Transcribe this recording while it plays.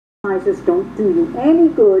exercises don't do you any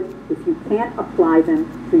good if you can't apply them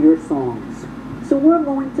to your songs. So we're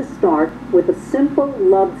going to start with a simple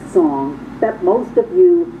love song that most of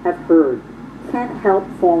you have heard. Can't help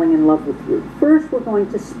falling in love with you. First, we're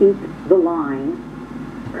going to speak the line,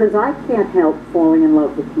 "'Cause I can't help falling in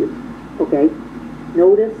love with you." Okay?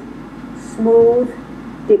 Notice smooth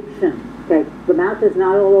diction. Okay? The mouth is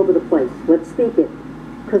not all over the place. Let's speak it.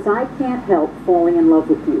 "'Cause I can't help falling in love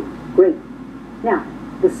with you." Great. Now,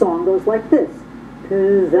 the song goes like this.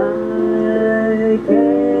 'Cause I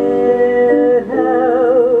can't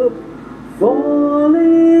help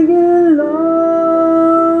falling in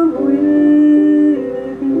love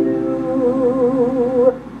with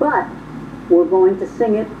you. But we're going to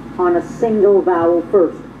sing it on a single vowel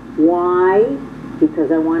first. Why?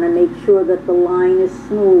 Because I want to make sure that the line is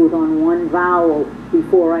smooth on one vowel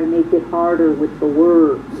before I make it harder with the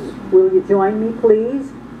words. Will you join me,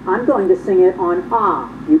 please? I'm going to sing it on ah.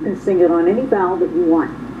 You can sing it on any vowel that you want.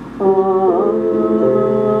 Ah,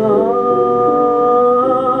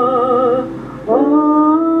 ah, ah.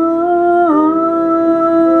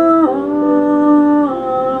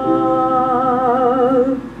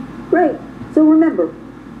 Great. So remember,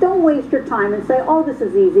 don't waste your time and say, "Oh, this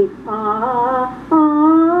is easy."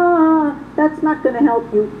 That's not going to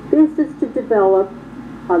help you. This is to develop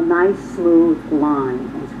a nice smooth line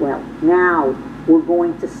as well. Now, we're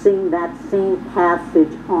going to sing that same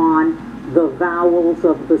passage on the vowels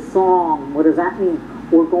of the song. What does that mean?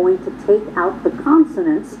 We're going to take out the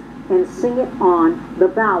consonants and sing it on the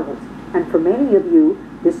vowels. And for many of you,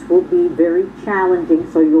 this will be very challenging,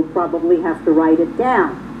 so you'll probably have to write it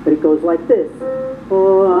down. But it goes like this.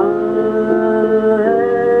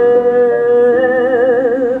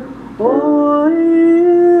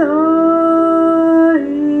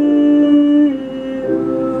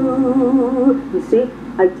 You see,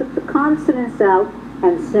 I took the consonants out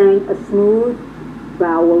and sang a smooth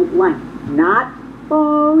vowel line. Not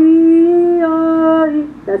O-E-I.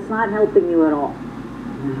 That's not helping you at all.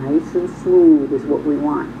 Nice and smooth is what we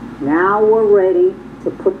want. Now we're ready to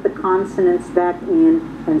put the consonants back in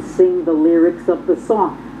and sing the lyrics of the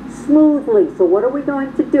song smoothly. So what are we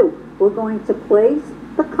going to do? We're going to place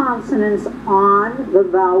the consonants on the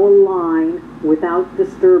vowel line without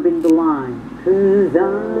disturbing the line. 'Cause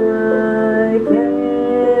I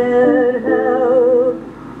can't help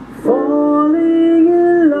falling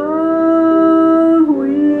in love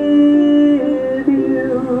with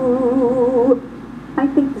you. I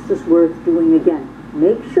think this is worth doing again.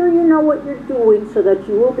 Make sure you know what you're doing so that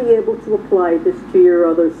you will be able to apply this to your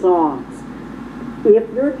other songs.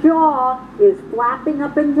 If your jaw is flapping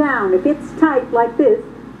up and down, if it's tight like this,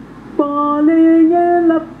 falling in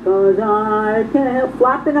love, 'cause I can't,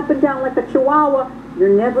 flapping up and down like a chihuahua,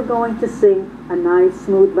 you're never going to sing a nice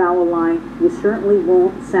smooth vowel line. You certainly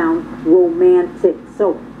won't sound romantic.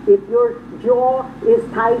 So if your jaw is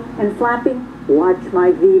tight and flapping, watch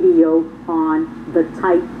my video on the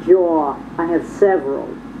tight jaw. I have several.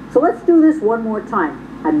 So let's do this one more time.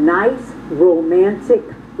 A nice romantic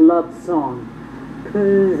love song.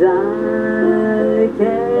 'Cause I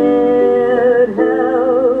can't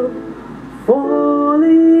help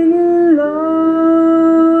falling in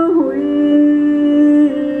love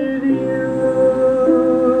with you.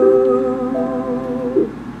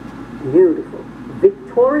 Beautiful.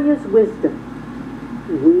 Victoria's wisdom.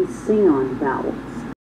 We sing on vowels.